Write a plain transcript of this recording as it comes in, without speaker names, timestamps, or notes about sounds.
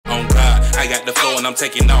got the flow and I'm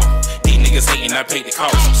taking off. These niggas hating, I paid the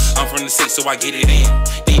cost. I'm from the 6, so I get it in.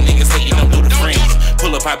 These niggas hating, don't do the friends.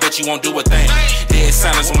 Pull up, I bet you won't do a thing. Dead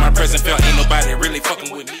silence when my presence felt, ain't nobody really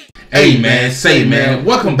fucking with me. Hey man, say man,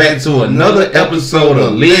 welcome back to another episode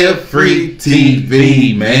of Live Free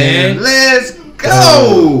TV, man. Let's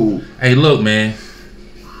go. Hey, look, man.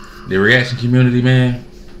 The reaction community, man.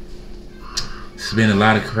 It's been a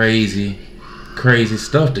lot of crazy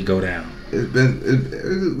stuff to go down. It's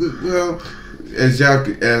been, well, as y'all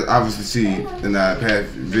as obviously see in our past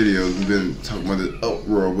videos, we've been talking about the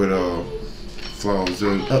uproar with Flawd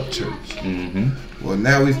and Upchurch. Well,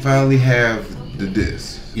 now we finally have the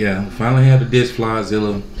disc. Yeah, finally have the disc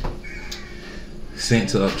Flawdzilla sent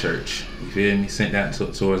to Upchurch. You feel me? Sent that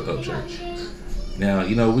towards Upchurch. Now,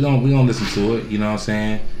 you know, we gonna listen to it. You know what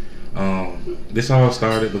I'm saying? This all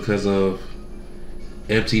started because of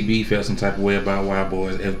FTB felt some type of way about Wild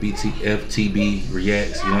Boys. FTB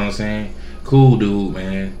reacts. You know what I'm saying? Cool dude,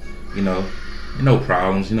 man. You know, no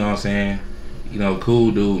problems. You know what I'm saying? You know,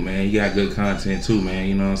 cool dude, man. You got good content too, man.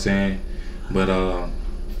 You know what I'm saying? But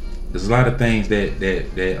there's a lot of things that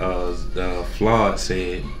Flawd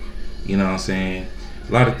said. You know what I'm saying?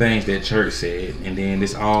 A lot of things that Church said, and then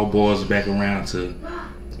this all boils back around to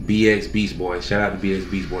BX Beast Boy. Shout out to BX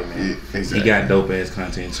Beast Boy, man. Yeah, exactly. He got dope ass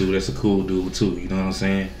content too. That's a cool dude too. You know what I'm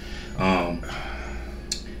saying?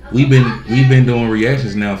 We've been doing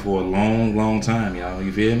reactions now for a long time, y'all.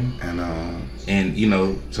 You feel me? And you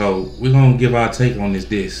know, so we're gonna give our take on this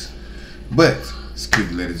disc. But excuse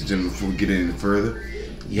me, ladies and gentlemen, before we get any further,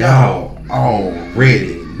 y'all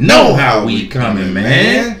already know how we coming,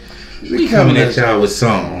 man. We coming at y'all with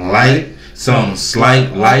something light, something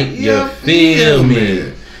slight, light. You feel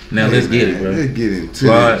me? Now let's get it, bro. Let's get into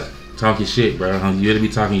it. Talk your shit, bro. You better be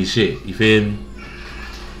talking your shit. You feel me?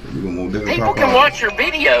 People can watch your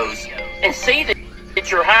videos and see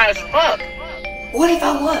that you're high as fuck. What if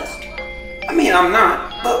I was? I mean, I'm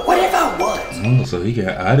not, but what if I was? Oh, so he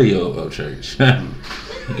got audio of Upchurch.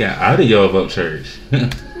 He got audio of Upchurch.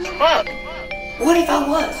 Fuck. What if I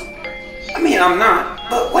was? I mean, I'm not,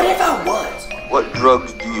 but what if I was? What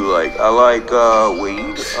drugs do you like? I like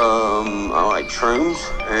weed, I like shrooms,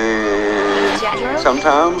 and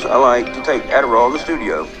sometimes I like to take Adderall in the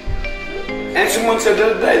studio. And someone said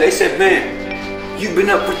the other day, they said, man, you've been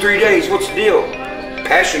up for 3 days, what's the deal?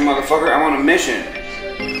 Passion, motherfucker, I'm on a mission.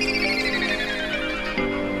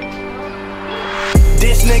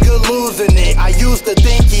 This nigga losing it. I used to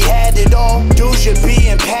think he had it all. Dude should be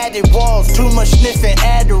in padded walls. Too much sniffing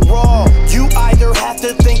Adderall. You either have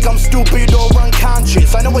to think I'm stupid or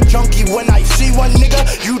unconscious. I know a junkie when I see one,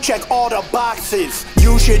 nigga. You check all the boxes.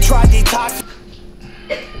 You should try detox.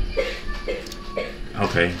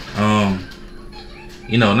 Okay.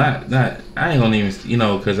 You know, not. I ain't gonna even. You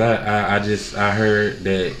know, cause I heard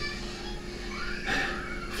that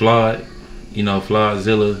Flawd. You know,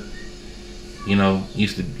 Flawdzilla. You know,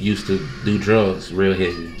 used to do drugs real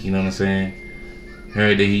heavy. You know what I'm saying?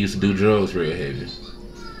 Heard that he used to do drugs real heavy.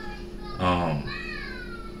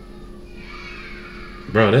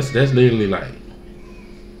 Bro, that's literally like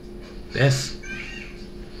that's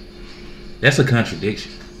a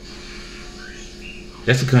contradiction.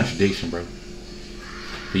 That's a contradiction, bro.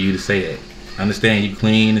 For you to say that. I understand you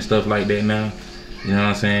clean and stuff like that now. You know what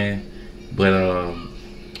I'm saying? But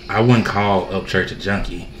I wouldn't call Upchurch a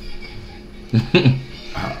junkie.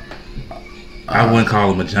 I wouldn't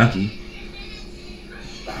call him a junkie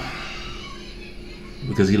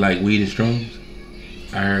because he like weed and shrooms.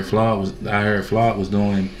 I heard Flawd was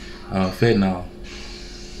doing fentanyl.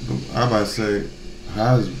 I'm about to say,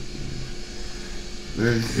 how's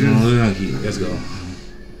let's go.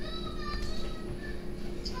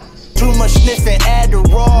 Too much sniffing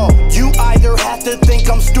Adderall. You either have to think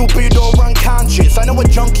I'm stupid or unconscious. I know a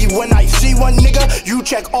junkie when I see one, nigga. You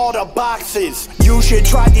check all the boxes. You should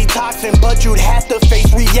try detoxing, but you'd have to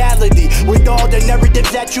face reality. With all the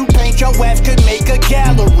narratives that you paint, your ass could make a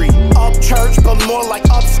gallery. Upchurch, but more like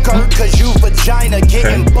upskirt. Cause you vagina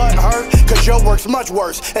getting butt hurt. Cause your work's much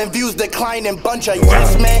worse. And views declining. Bunch of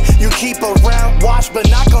yes man. You keep around, watch, but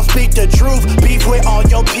not gonna speak the truth. Beef with all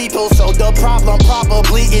your people, so the problem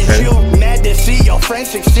probably is you. Mad to see your friends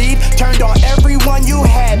succeed. Turned on everyone you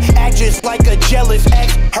had. Act just like a jealous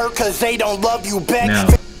ex. Hurt cause they don't love you back. Now,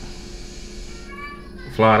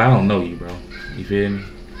 Flawd, I don't know you, bro. You feel me?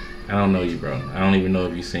 I don't know you, bro. I don't even know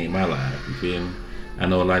if you seen my live. You feel me? I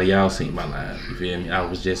know a lot of y'all seen my live. You feel me? I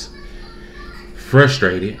was just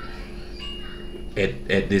frustrated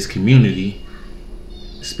at this community,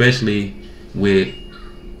 especially with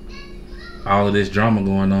all of this drama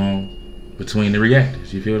going on between the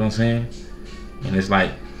reactors. You feel what I'm saying? And it's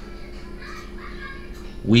like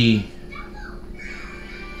we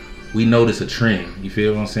we notice a trend. You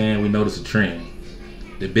feel what I'm saying? We notice a trend.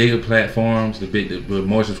 The bigger platforms, the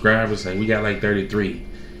more subscribers, like we got like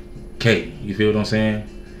 33K. You feel what I'm saying?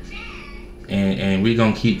 And we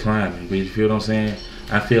gonna keep climbing. But you feel what I'm saying?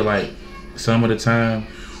 I feel like some of the time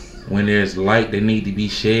when there's light that need to be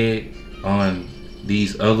shed on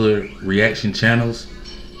these other reaction channels,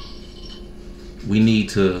 we need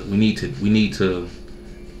to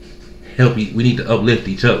help. We need to uplift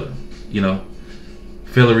each other. You know,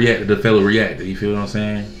 fellow reactor to fellow reactor. You feel what I'm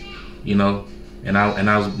saying? You know, and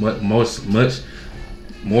I was much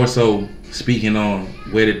more so speaking on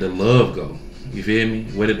where did the love go? You feel me?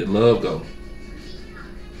 Where did the love go?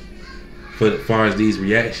 For as far as these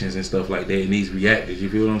reactions and stuff like that, and these reactors, you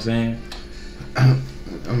feel what I'm saying? I'm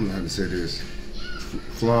gonna have to say this.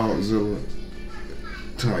 Flawd, Zilla,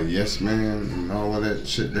 talking about Yes Man and all of that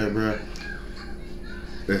shit there, bro.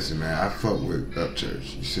 Listen, man, I fuck with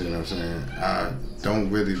Upchurch. You see what I'm saying? I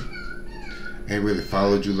ain't really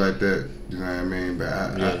followed you like that. You know what I mean? But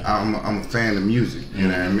I'm a fan of music. You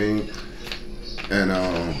know what I mean? And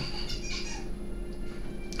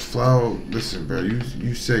Flawd, listen, bro.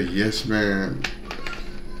 You say Yes Man.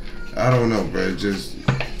 I don't know, bro. Just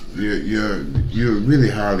you're really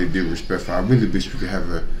highly disrespectful. I really wish we could have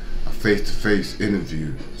a face-to-face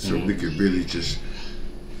interview so we could really just,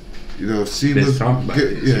 you know, see what's we need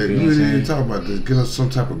to talk about this. Get us some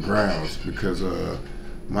type of grounds because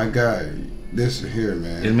my guy, listen here,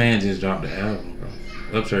 man. This man just dropped the album,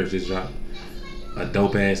 bro. Upchurch just dropped a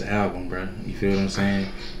dope ass album, bro. You feel what I'm saying?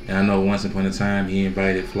 And I know once upon a time he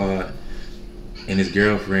invited Flawd and his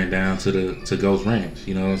girlfriend down to Ghost Ranch.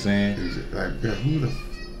 You know what I'm saying? Like, bro, who the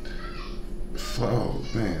Flawd,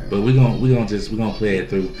 man. But we gonna play it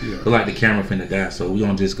through. Yeah. But like the camera finna die, so we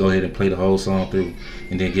gonna just go ahead and play the whole song through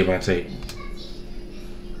and then give our take.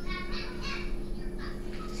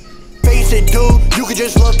 Face it, dude, you could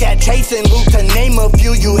just look at Chase and Luke to name a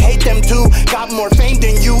few. You hate them too, got more fame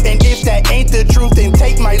than you, and if that ain't the truth, then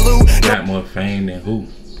take my loot. Got more fame than who?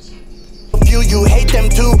 You hate them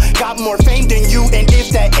too, got more fame than you, and if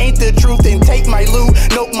that ain't the truth, then take my loot.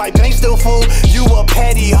 Nope, my bank's still full, you a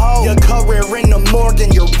petty hoe. Your career in the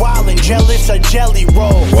Morgan, you're wild and jealous, a jelly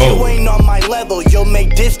roll. Whoa. You ain't on my level, you'll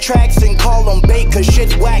make diss tracks and call them bait, cause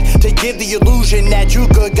shit's whack. To give the illusion that you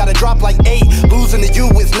good, gotta drop like 8. Losing to you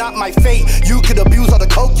is not my fate, you could abuse all the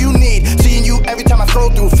coke you need. Seeing you every time I scroll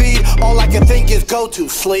through feed, all I can think is go to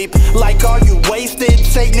sleep. Like, are you wasted?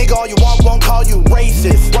 Say nigga all you want, won't call you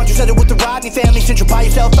racist. Once you said it with the Rodney family, since you by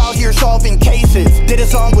yourself out here solving cases. Did a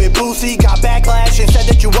song with Boosie, got backlash and said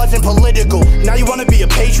that you wasn't political. Now you wanna be a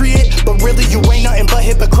patriot, but really you ain't nothing but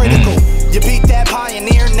hypocritical. You beat that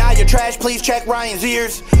pioneer, now you're trash, please check Ryan's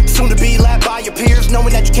ears. Soon to be lapped by your peers,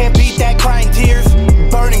 knowing that you can't beat that crying tears.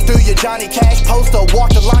 Burning through your Johnny Cash poster,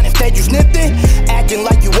 walk the line, instead you snipped it. Acting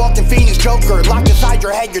like you walked in Phoenix Joker, locked inside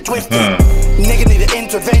your head, you're twisted. Nigga need an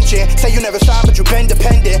intervention, say you never signed but you been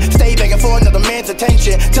dependent. Stay begging for another man's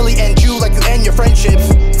attention, till he ends you like you end your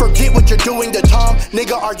friendships. Forget what you're doing to Tom,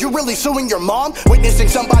 nigga, are you really suing your mom? Witnessing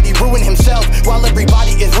somebody ruin himself, while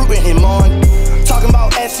everybody is rooting him on. Talking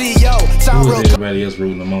about SEO, sound real good. Everybody else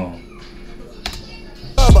rooting them on.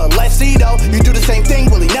 But let's see though, you do the same thing,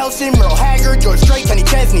 Willie Nelson, Merle Haggard, George Strait, Kenny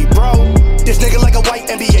Chesney, bro. This nigga like a white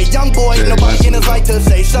NBA young boy, nobody in his life to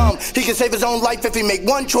say some. He can save his own life if he make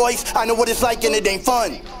one choice, I know what it's like and it ain't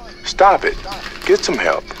fun. Stop it, get some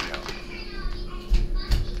help.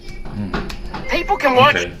 People can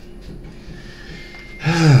watch. Okay.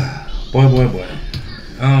 boy.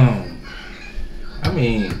 I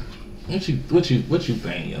mean, what you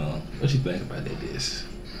think, young? What you think about that diss?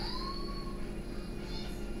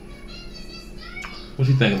 What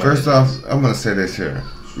you think about First that off, diss? I'm gonna say this here,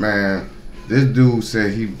 man. This dude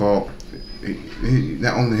said he bought, he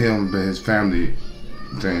not only him but his family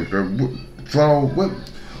thing. But Flawd,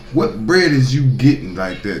 what bread is you getting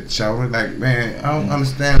like that, Charlie? Like, man, I don't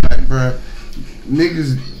understand. Like, bruh,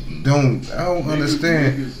 niggas don't. I don't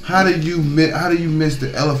understand. How do you miss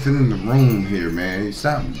the elephant in the room here, man?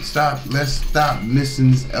 Stop. Let's stop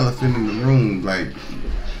missing this elephant in the room. Like,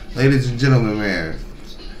 ladies and gentlemen, man.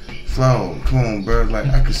 Flawd, come on, bro. Like,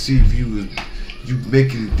 I could see if you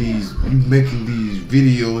making these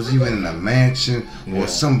videos even in a mansion or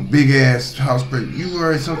some big ass house, but you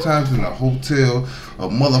already sometimes in a hotel, a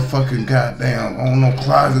motherfucking goddamn, I don't know,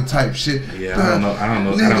 closet type shit. Yeah, bro, I don't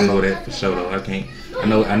know that for sure though. I can't. I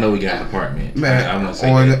know we got an apartment. Man, I'm gonna say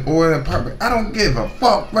that. Or an apartment. I don't give a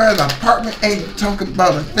fuck, bro. The apartment ain't talking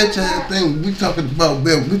about a bitch ass thing. We talking about,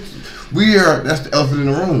 man, That's the elephant in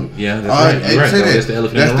the room. Yeah, that's right. That's the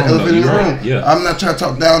elephant in the room. Yeah. I'm not trying to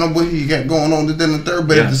talk down on what he got going on, this, then the third,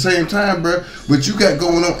 but at the same time, bro, what you got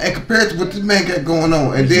going on, and compared to what this man got going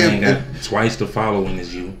on, and this man got twice the following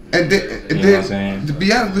as you. And then to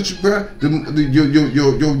be honest with you, bro,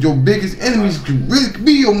 your biggest enemies could really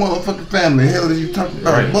be your motherfucking family. Hell, that you talking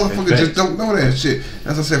about? Motherfuckers just don't know that shit.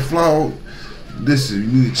 As I said, Flawd. Listen,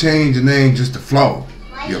 you need to change your name just to Flawd.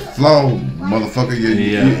 You're flawed, motherfucker.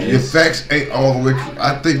 Your facts ain't all the way.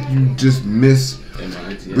 I think you just miss.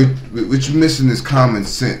 What you missing is common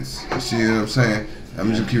sense. You see what I'm saying?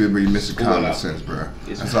 I'm just keep it, but you missing common sense, bro.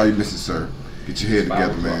 That's all you missing, sir. Get your head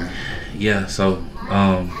together, man. Yeah. So,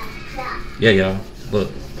 yeah, y'all.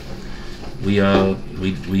 Look, we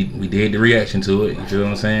did the reaction to it. You feel what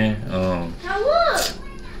I'm saying?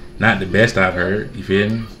 Not the best I've heard. You feel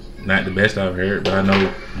me? Not the best I've heard, but I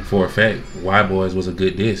know for a fact Y Boys was a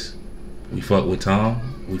good diss. We fuck with Tom,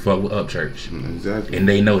 we fuck with Upchurch. Exactly. And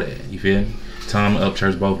they know that, you feel me? Tom and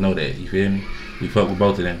Upchurch both know that, you feel me? We fuck with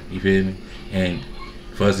both of them, you feel me? And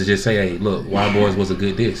for us to just say, hey, look, Y Boys was a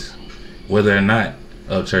good diss. Whether or not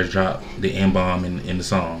Upchurch dropped the N-bomb in the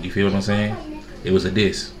song, you feel what I'm saying? It was a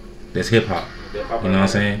diss. That's hip hop. You know what I'm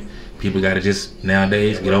saying? People gotta just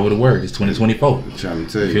nowadays get over the word. It's 2024. I'm trying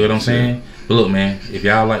to tell you feel what I'm saying? But look, man, if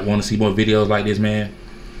y'all want to see more videos like this, man,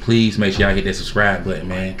 please make sure y'all hit that subscribe button,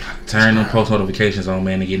 man. Turn them post notifications on,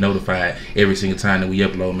 man, and get notified every single time that we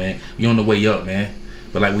upload, man. You on the way up, man.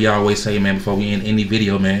 But like we always say, man, before we end any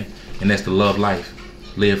video, man, and that's to love life,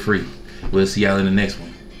 live free. We'll see y'all in the next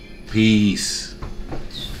one. Peace.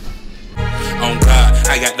 On God,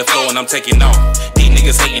 I got the flow and I'm taking off. These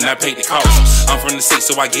niggas hating, I paid the cost. I'm from the 6,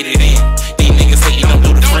 so I get it in. These niggas hating, don't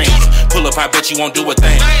do the fringe. Pull up, I bet you won't do a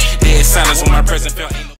thing. Dead silence when my present felt.